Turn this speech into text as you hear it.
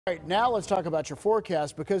All right, now let's talk about your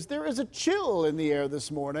forecast because there is a chill in the air this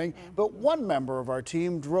morning, but one member of our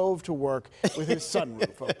team drove to work with his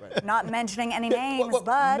sunroof open. Not mentioning any names,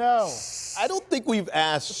 but... No. I don't think we've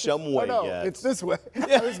asked Shumway no, yet. it's this way.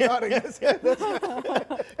 I was nodding.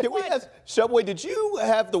 Can we ask Shumway, did you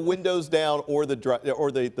have the windows down or the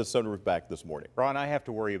sunroof back this morning? Ron, I have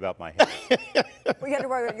to worry about my hair. We got to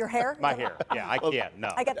worry about your hair? My hair. Yeah, I can't. No.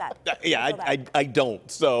 I get that. Yeah, I don't.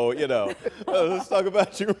 So, let's talk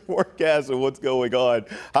about your forecast and what's going on.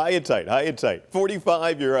 High and tight.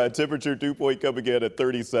 45, your temperature, dew point coming in at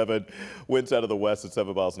 37. Winds out of the west at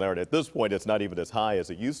 7 miles an hour. And at this point, it's not even as high as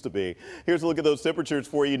it used to be. Here's a look at those temperatures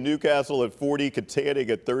for you. Newcastle at 40, Katanning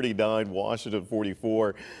at 39, Washington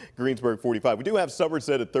 44, Greensburg 45. We do have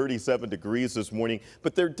Somerset at 37 degrees this morning,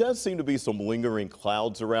 but there does seem to be some lingering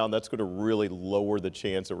clouds around. That's going to really lower the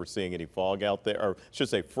chance that we're seeing any fog out there, or I should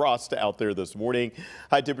say frost out there this morning.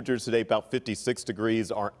 High temperatures today about 56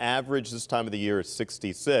 degrees. Our average this time of the year is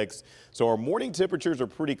 66. So our morning temperatures are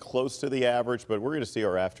pretty close to the average, but we're going to see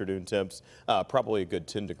our afternoon temps probably a good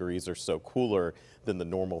 10 degrees or so cooler than the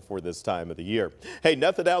normal for this time of the year. Hey,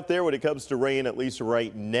 nothing out there when it comes to rain, at least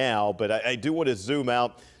right now, but I do want to zoom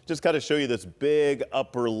out, just kind of show you this big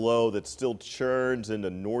upper low that still churns in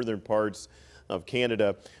the northern parts of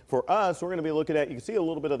Canada. For us, we're going to be looking at, you can see a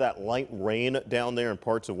little bit of that light rain down there in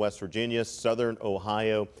parts of West Virginia, southern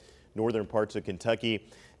Ohio, northern parts of Kentucky.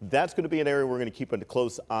 That's going to be an area we're going to keep a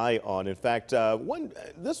close eye on. In fact,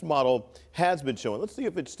 this model has been showing. Let's see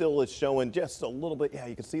if it still is showing just a little bit. Yeah,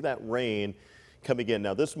 you can see that rain coming in.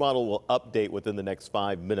 Now, this model will update within the next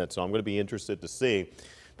 5 minutes, so I'm going to be interested to see.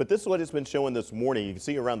 But this is what it's been showing this morning. You can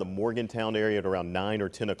see around the Morgantown area at around 9 or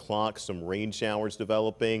 10 o'clock, some rain showers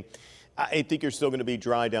developing. I think you're still going to be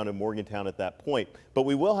dry down in Morgantown at that point. But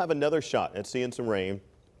we will have another shot at seeing some rain.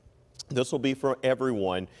 This will be for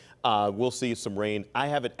everyone. We'll see some rain. I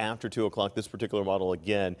have it after 2 o'clock. This particular model,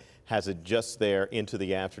 again, has it just there into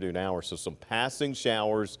the afternoon hours. So some passing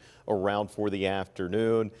showers around for the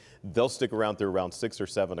afternoon. They'll stick around through around 6 or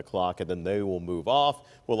 7 o'clock, and then they will move off.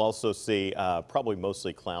 We'll also see probably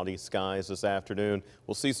mostly cloudy skies this afternoon.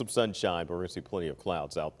 We'll see some sunshine, but we're going to see plenty of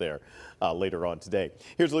clouds out there later on today.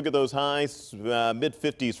 Here's a look at those highs.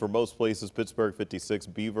 Mid-50s for most places. Pittsburgh 56,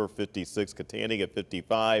 Beaver 56, Katanning at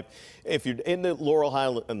 55. If you're in the Laurel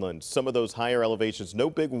Highlands, some of those higher elevations, no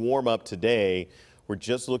big warm up today. We're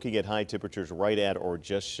just looking at high temperatures right at or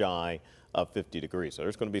just shy of 50 degrees. So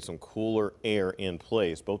there's going to be some cooler air in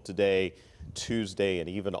place both today, Tuesday, and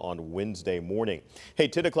even on Wednesday morning. Hey,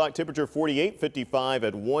 10 o'clock temperature 48, 55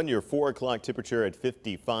 at 1. Your 4 o'clock temperature at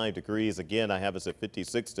 55 degrees. Again, I have us at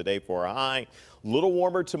 56 today for a high. A little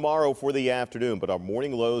warmer tomorrow for the afternoon, but our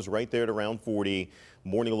morning lows right there at around 40.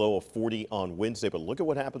 Morning low of 40 on Wednesday. But look at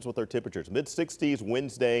what happens with our temperatures. Mid-60s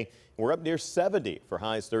Wednesday. We're up near 70 for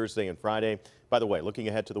highs Thursday and Friday. By the way, looking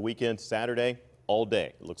ahead to the weekend, Saturday, all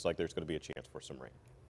day, it looks like there's going to be a chance for some rain.